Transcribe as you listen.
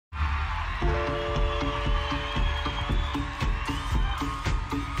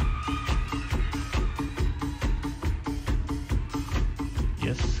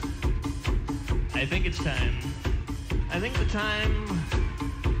Yes. I think it's time. I think the time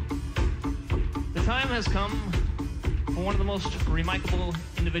has come for one of the most remarkable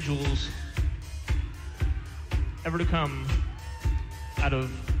individuals ever to come out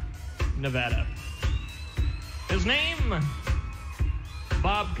of Nevada. His name,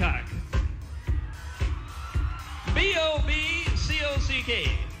 Bob Cock.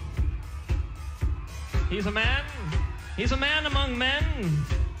 B-O-B-C-O-C-K. He's a man among men,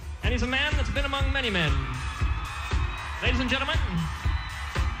 and he's a man that's been among many men. Ladies and gentlemen,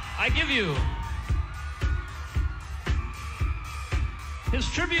 I give you his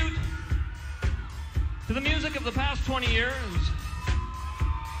tribute to the music of the past 20 years,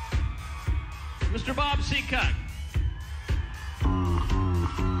 Mr. Bob C. Cock.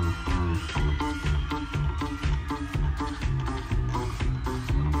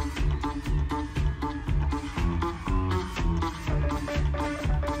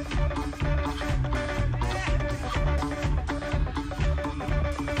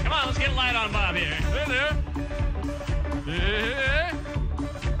 Come on, let's get a light on Bob here. Hey there. Hey.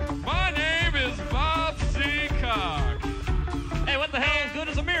 My name is Bob C. Cock. Hey, what the hell is good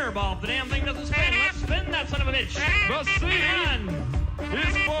as a mirror ball if the damn thing doesn't spin? Let's spin that son of a bitch. But see, Come on.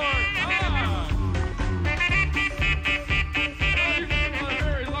 it's for God. Well, you people are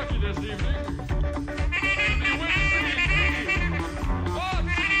very lucky this evening. You went to see Bob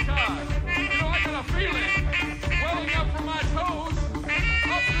C. Cock. You know, I got a feeling welling up from my toes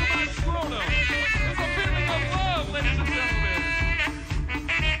up through my scrotum. It's a feeling of love, ladies and gentlemen.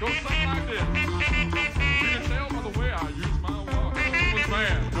 Goes something like this. You can tell by the way I use my walk. It was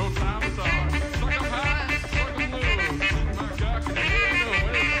man, no time is hard. Suck 'em high, suck 'em low. My cock, you know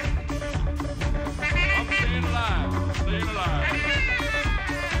what it is. I'm staying alive, staying alive.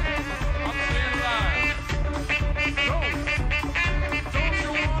 I'm staying alive. Don't you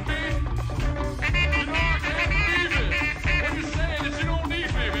want me? You know I can't believe it. When you say that you don't need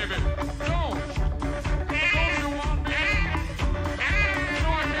me, baby. Don't you want me? You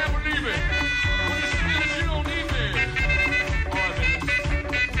know I can't believe it. When you say that you don't need me. All right, baby.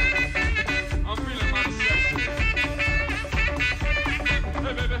 I'm feeling mighty sexy.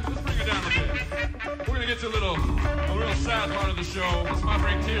 Hey, baby, let's bring it down a bit. We're gonna get to a real sad part of the show. This might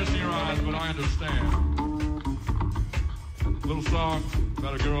bring tears to your eyes, but I understand. A little song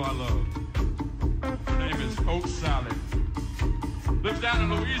about a girl I love. Her name is Coach Sally. Lives down in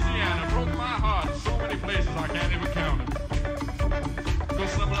Louisiana. Broke my heart in so many places I can't even count it. Goes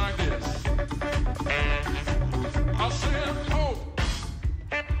something like this. I said, Coach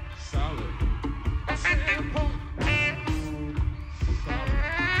Sally. I said, Coach Sally.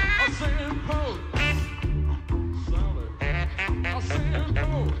 I said, Coach Sally. I said,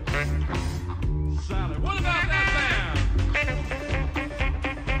 Coach Sally. What about that band?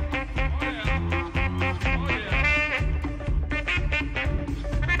 Oh yeah. Oh yeah.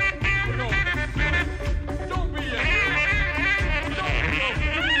 We're going. Don't be a don't go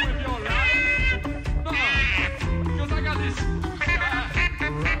through with your life. Nuh-uh. Because I got this sky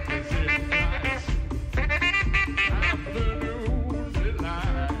rockets in lights. Afternoon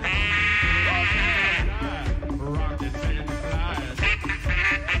delight. Rockets in lights.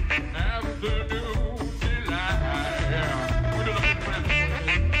 Afternoon delight. Yeah. We're doing a big plan.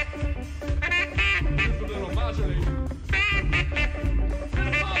 Just a little modulate.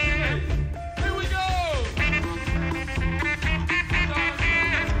 Little modulate. Here we go.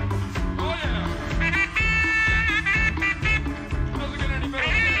 Oh yeah. Doesn't get any better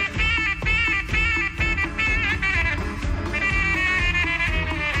than this.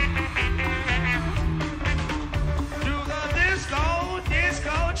 To the disco,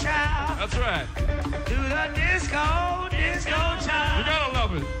 disco child. That's right. To the disco, disco You child. gotta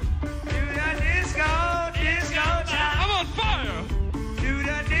love it. To the disco, disco child. I'm on fire. To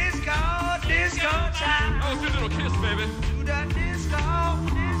the disco, disco child. Oh, do a little kiss, baby. To the disco,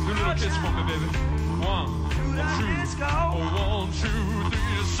 Do a disco little kiss for me, child. baby. One, To the two, disco. oh, 1, 2,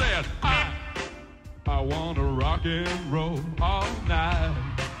 3. Say it. I wanna rock and roll all night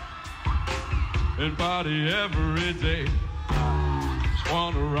and party every day.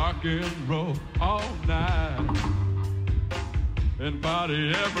 Wanna rock and roll all night and party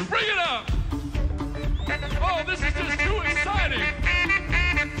every. Bring it up! Oh, this is just too exciting!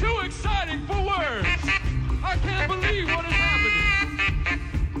 Too exciting for words! I can't believe what is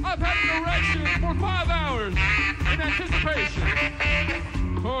happening! I've had an erection for 5 hours in anticipation.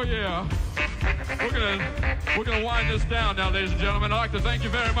 Oh yeah. We're gonna wind this down now, ladies and gentlemen. I'd like to thank you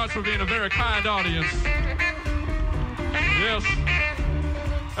very much for being a very kind audience. Yes,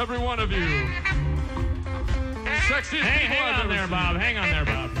 every one of you. Sexiest people Hang I've on ever there, seen. Bob. Hang on there,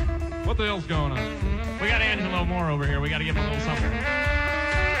 Bob. What the hell's going on? We got Angelo Moore over here. We got to give him a little something.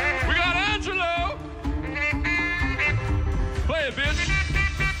 We got Angelo! Play it, bitch.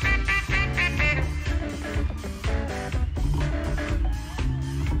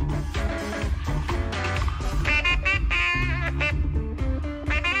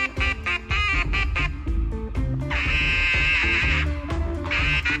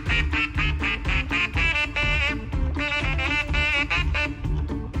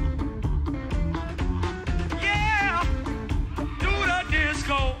 Yeah, do the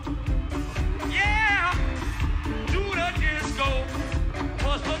disco. Yeah, do the disco.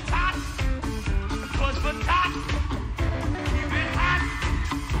 Push for top, push for top. Keep it hot,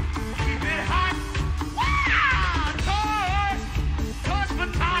 keep it hot. Wow, touch for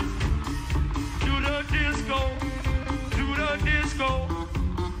top. Do the disco, do the disco,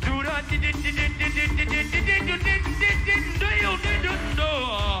 do the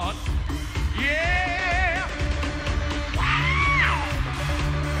yeah. Wow.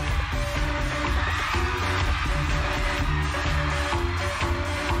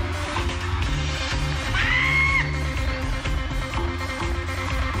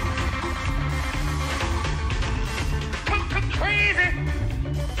 Crazy,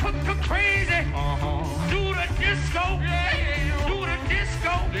 crazy. Do the disco, do the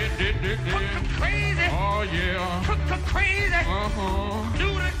disco. Crazy, Oh, yeah. crazy. Do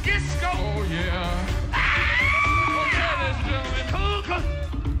the disco. Oh, yeah. Okay, ladies and gentlemen.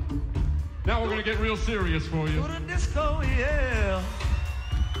 Now we're gonna get real serious for you. Do the disco, yeah.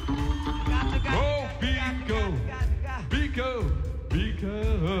 Go, Pico. Pico.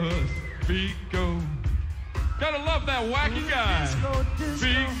 Because Pico. Gotta love that wacky guy.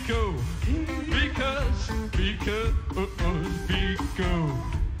 Pico. Because Pico.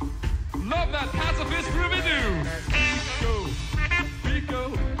 Love that pacifist groovy do. Pico.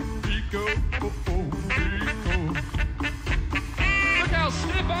 Pico. Pico. Look how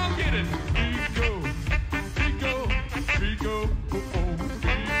stiff I'm getting. Pico. Pico.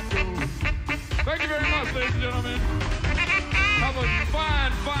 Thank you very much, ladies and gentlemen. Have a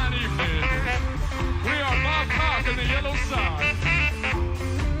fine, fine evening. We are Bob Cock and the Yellow Sox.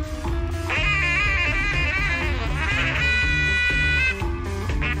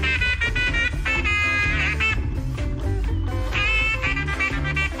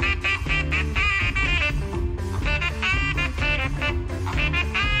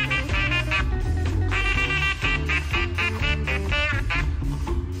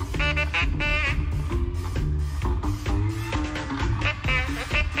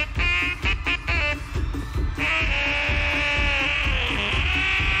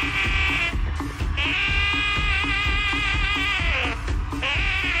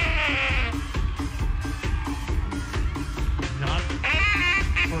 Not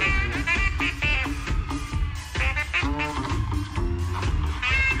for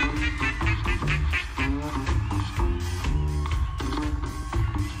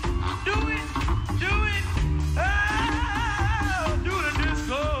Do it, oh, do the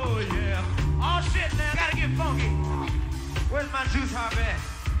disco, yeah. Oh shit, now gotta get funky. Where's my juice harp at?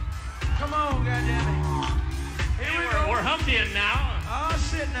 Come on, goddammit. Here we go. We're Humptying now. Oh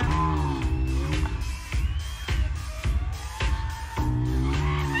shit, now.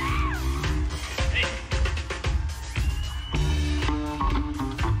 Hey.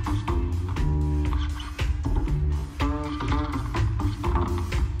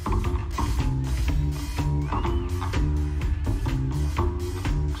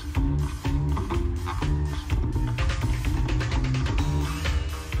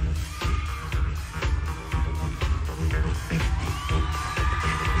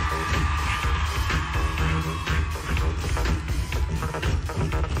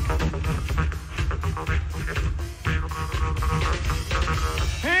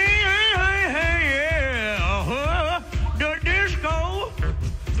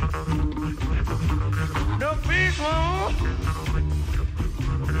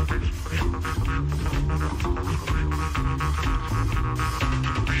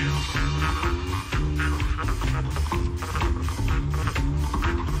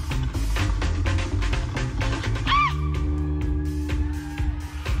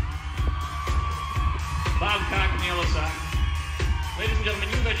 Bob Cock and the Yellow Sox. Ladies and gentlemen,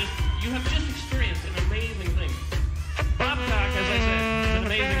 you have just experienced an amazing thing. Bob Cock, as I said, is an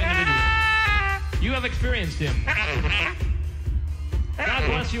amazing individual. You have experienced him. Now God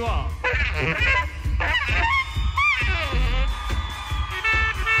bless you all.